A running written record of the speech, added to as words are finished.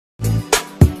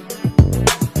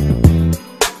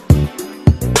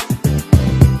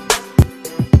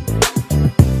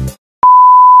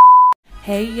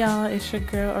Hey y'all, it's your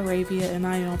girl Arabia and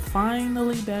I am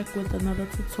finally back with another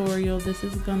tutorial. This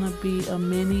is gonna be a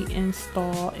mini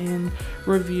install and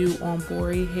review on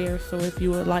BORUIHAIR. So if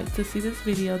you would like to see this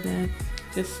video, then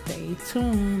just stay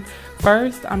tuned.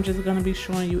 First, I'm just gonna be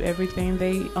showing you everything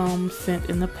they sent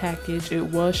in the package. It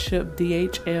was shipped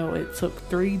DHL. It took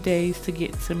 3 days to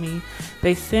get to me.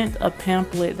 They sent a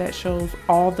pamphlet that shows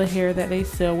all the hair that they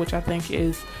sell, which I think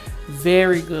is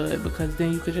very good because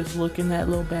then you could just look in that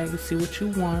little bag and see what you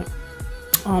want.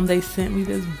 They sent me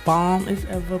this bomb as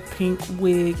ever pink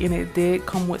wig, and it did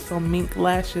come with some mink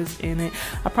lashes in it.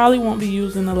 I probably won't be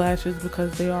using the lashes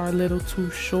because they are a little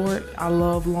too short. I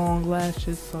love long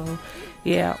lashes, so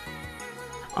yeah.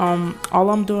 All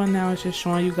I'm doing now is just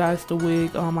showing you guys the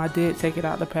wig. I did take it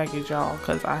out the package, y'all,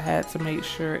 because I had to make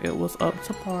sure it was up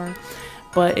to par.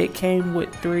 But it came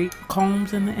with 3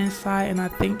 combs in the inside, and I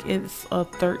think it's a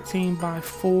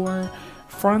 13x4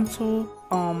 frontal.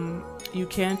 You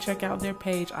can check out their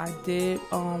page. I did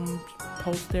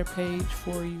post their page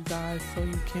for you guys so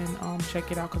you can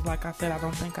check it out, because like I said, I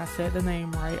don't think I said the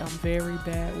name right. I'm very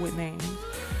bad with names.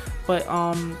 But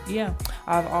yeah,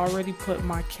 I've already put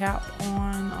my cap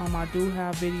on. I do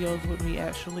have videos with me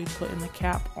actually putting the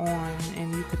cap on,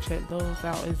 and you could check those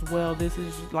out as well. This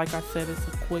is, like I said, it's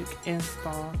a quick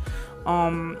install.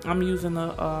 I'm using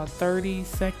a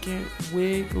 30-second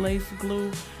wig lace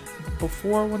glue.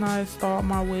 Before, when I installed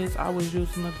my wigs, I was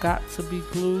using a Got To Be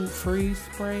Glue freeze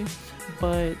spray,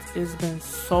 but it's been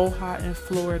so hot in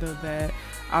Florida that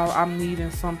I'm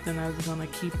needing something that's gonna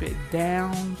keep it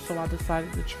down, so I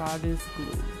decided to try this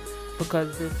glue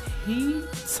because this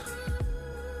heat,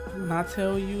 when I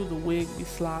tell you, the wig be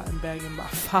sliding back in about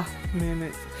 5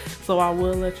 minutes. So I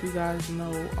will let you guys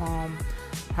know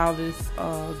how this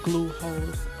glue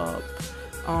holds up.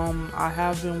 I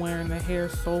have been wearing the hair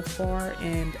so far,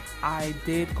 and I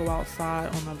did go outside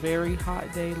on a very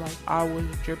hot day. Like, I was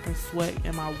dripping sweat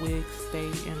and my wig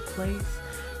stayed in place.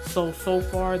 So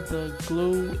far the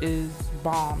glue is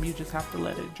bomb. You just have to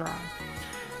let it dry.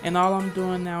 And all I'm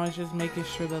doing now is just making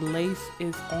sure the lace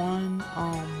is on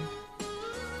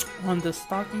the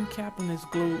stocking cap and it's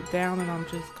glued down, and I'm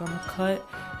just gonna cut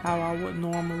how I would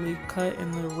normally cut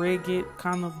in the rigged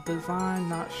kind of design,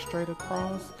 not straight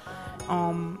across.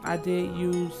 I did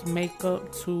use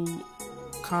makeup to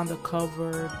kind of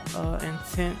cover and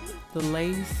tint the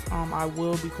lace. I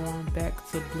will be going back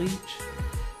to bleach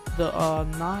the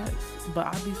knots, but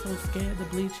I'd be so scared to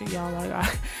bleach it, y'all.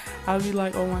 Like, I'd be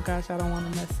like, oh my gosh, I don't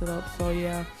want to mess it up. So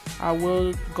yeah, I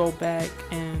will go back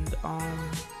and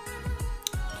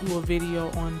do a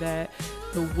video on that.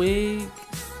 The wig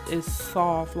is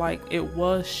soft. Like, it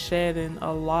was shedding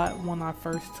a lot when I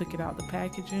first took it out the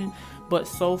packaging, but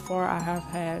so far I have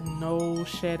had no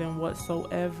shedding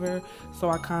whatsoever. So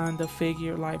I kind of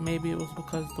figured like maybe it was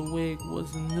because the wig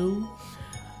was new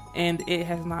and it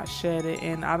has not shedded.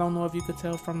 And I don't know if you could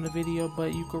tell from the video,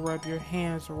 but you could rub your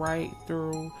hands right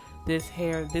through this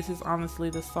hair. This is honestly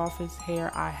the softest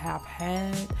hair I have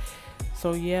had.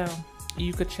 So yeah,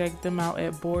 you could check them out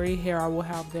at BORUIHAIR. I will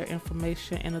have their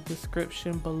information in the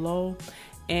description below,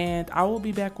 and I will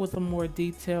be back with a more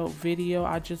detailed video.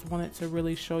 I just wanted to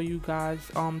really show you guys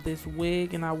this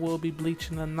wig, and I will be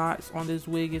bleaching the knots on this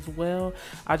wig as well.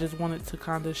 I just wanted to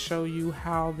kind of show you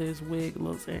how this wig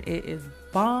looks, and it is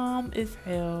bomb as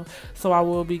hell. So I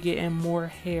will be getting more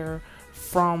hair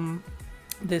from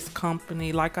this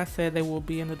company. Like I said, they will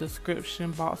be in the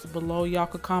description box below. Y'all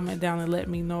could comment down and let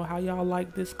me know how y'all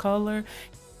like this color.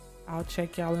 I'll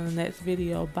check y'all in the next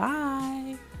video.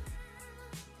 Bye.